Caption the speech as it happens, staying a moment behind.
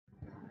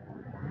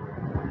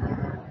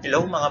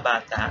Hello mga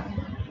bata!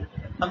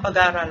 Ang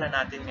pag-aaralan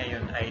natin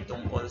ngayon ay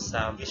tungkol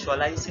sa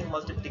visualizing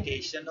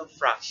multiplication of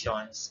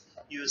fractions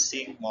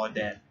using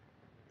model.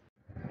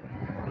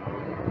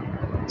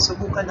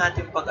 Subukan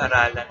natin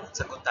pag-aralan at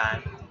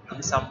sagutan ang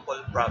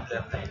sample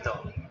problem na ito.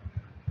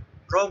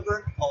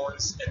 Robert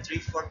owns a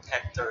 3/4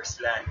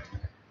 hectares land.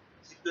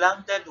 He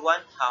planted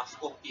 1/2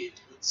 of it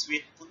with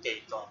sweet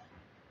potato.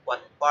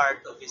 What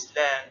part of his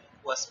land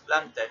was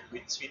planted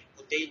with sweet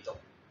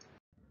potato?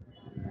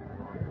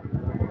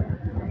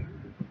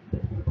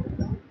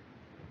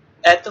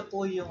 Ito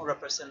po yung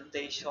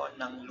representation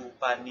ng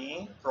lupa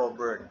ni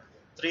Robert,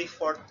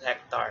 3/4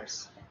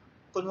 hectares.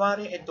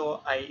 Kunwari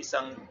ito ay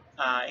isang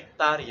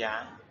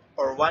hektarya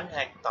or 1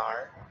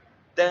 hectare,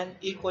 then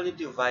equally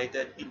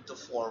divided into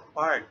 4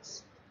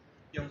 parts.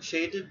 Yung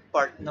shaded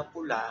part na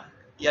pula,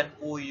 yan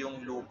po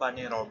yung lupa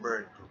ni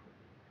Robert.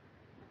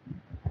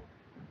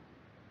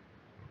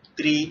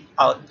 3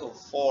 out of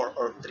 4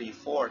 or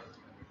 3/4.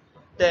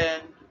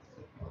 Then,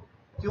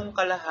 yung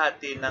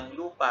kalahati ng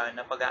lupa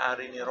na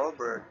pag-aari ni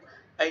Robert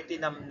ay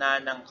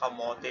tinamna ng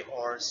kamote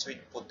or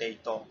sweet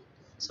potato.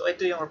 So,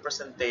 ito yung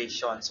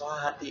representation. So,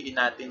 hahatiin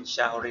natin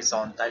siya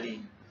horizontally.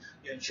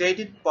 Yung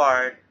shaded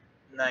part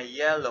na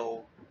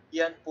yellow,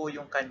 yan po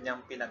yung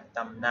kanyang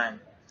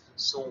pinagtamnan.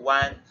 So,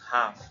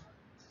 1/2.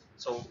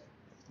 So,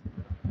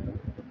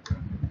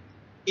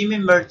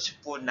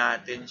 i-merge po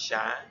natin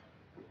siya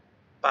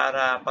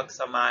para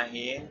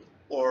pagsamahin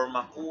or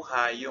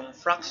makuha yung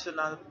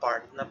fractional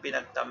part na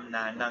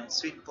pinagtamna ng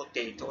sweet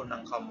potato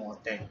ng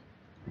kamote.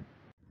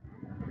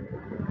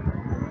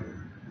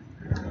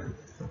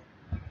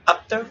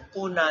 After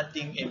po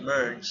nating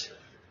i-merge,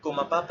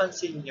 kung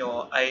mapapansin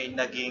nyo ay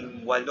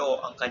naging 8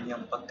 ang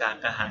kanyang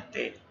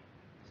pagkakahati.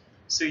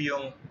 So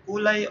yung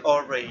kulay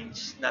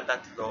orange na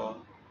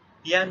 3,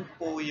 yan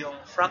po yung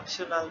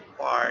fractional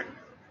part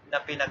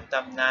na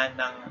pinagtamna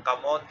ng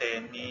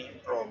kamote ni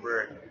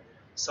Robert.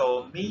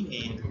 So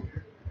meaning,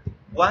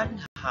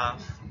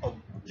 1/2 of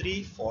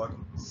 3/4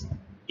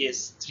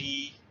 is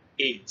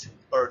 3/8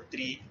 or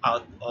 3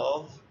 out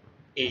of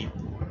 8.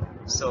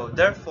 So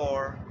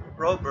therefore,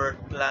 Robert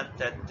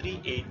planted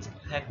 3/8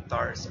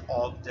 hectares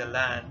of the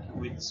land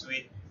with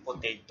sweet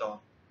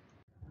potato.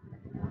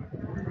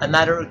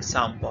 Another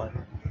example,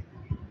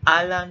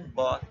 Alan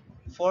bought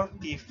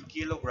 4/5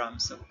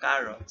 kilograms of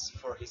carrots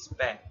for his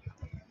pet.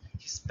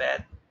 His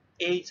pet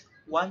ate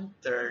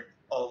 1/3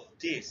 of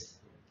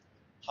this.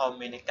 How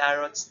many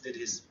carrots did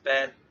his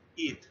pet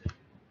eat?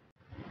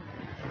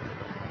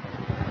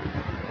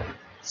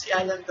 Si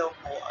Alan daw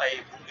po ay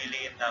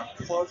bumili ng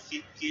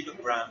 4/5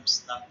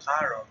 kilograms ng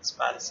carrots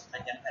para sa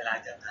kanyang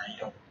alagang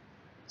hayop.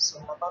 So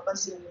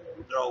mapapansin mo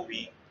yung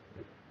drawing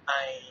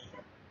ay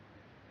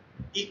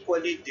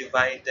equally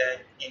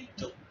divided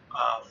into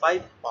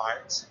 5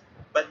 parts,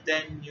 but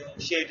then yung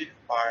shaded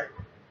part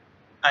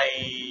ay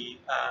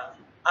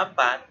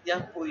 4.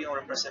 Yan po yung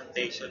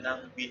representation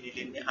ng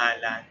binili ni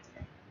Alan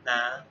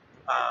na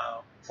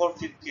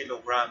 4/5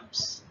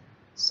 kilograms.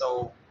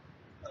 So,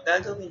 ang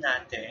gagawin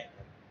natin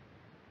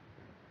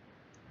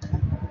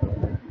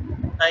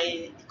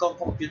ay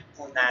i-compute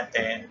po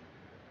natin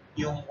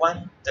yung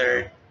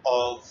 1/3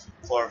 of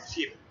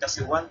 4/5.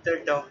 Kasi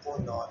 1/3 daw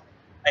po nun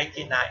ay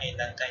kinain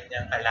ng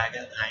kanyang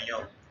alagang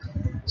hayop.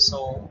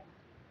 So,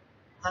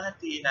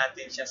 hahatiin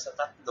natin siya sa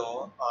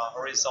 3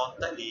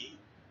 horizontally,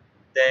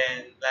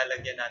 then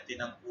lalagyan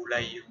natin ng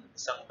kulay yung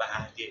isang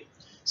bahagi.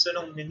 So,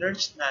 nung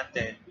minerge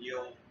natin,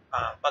 yung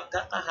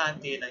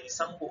pagkakahati ng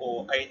isang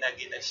buo ay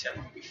naging na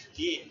siyang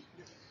 15.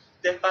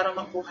 Then, para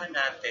makuha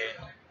natin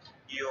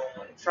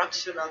yung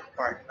fractional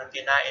part na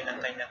kinain ng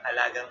kanyang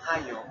alagang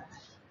hayop,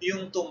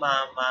 yung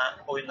tumama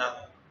o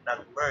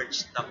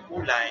nag-merge na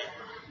kulay,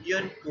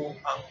 yun po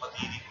ang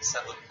magiging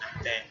sagot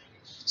natin.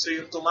 So,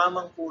 yung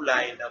tumamang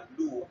kulay na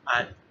blue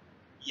at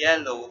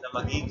yellow na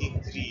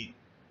magiging green,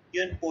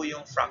 yun po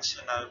yung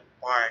fractional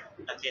part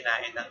na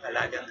kinain ng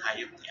alagang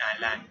hayop ni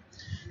Alan.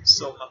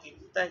 So,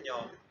 makikita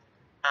nyo,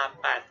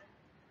 4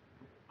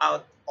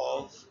 out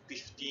of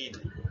 15.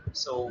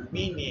 So,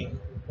 meaning,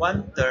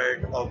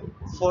 1/3 of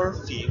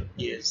 4/5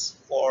 is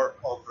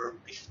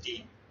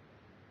 4/15.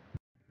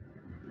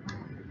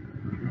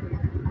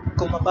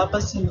 Kung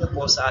mapapansin niyo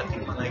po sa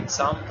ating mga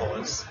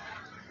examples,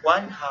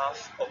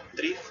 1/2 of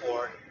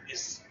 3/4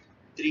 is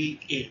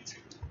 3/8.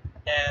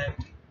 And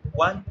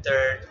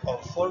 1/3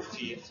 of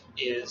 4/5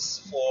 is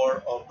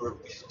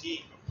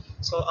 4/15.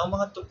 So, ang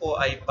mga to po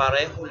ay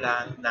pareho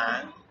lang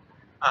ng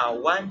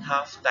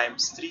 1/2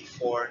 times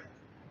 3/4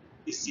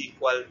 is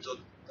equal to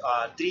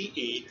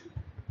 3/8,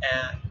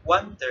 and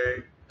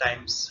 1/3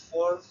 times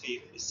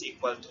 4/5 is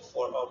equal to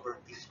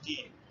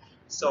 4/15.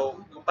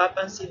 So,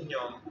 mapapansin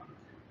nyo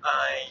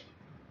ay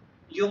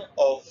yung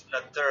of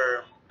na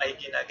term ay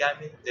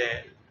ginagamit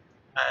din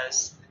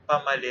as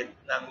pamalit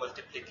ng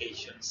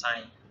multiplication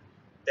sign.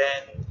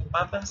 Then,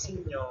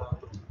 mapapansin nyo,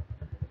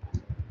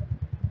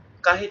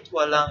 kahit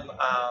walang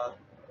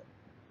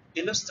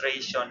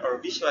illustration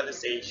or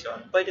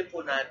visualization, pwede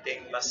po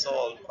nating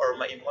ma-solve or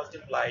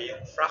ma-multiply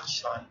yung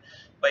fraction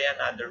by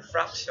another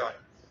fraction.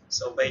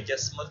 So by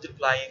just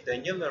multiplying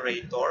the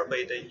numerator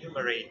by the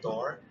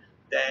numerator,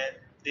 then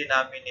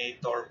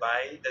denominator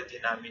by the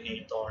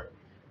denominator.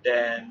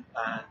 Then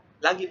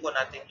lagi po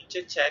natin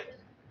i-check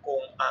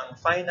kung ang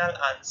final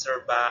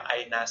answer ba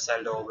ay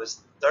nasa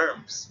lowest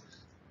terms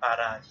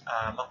para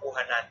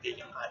makuha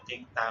natin yung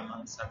ating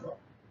tamang sagot.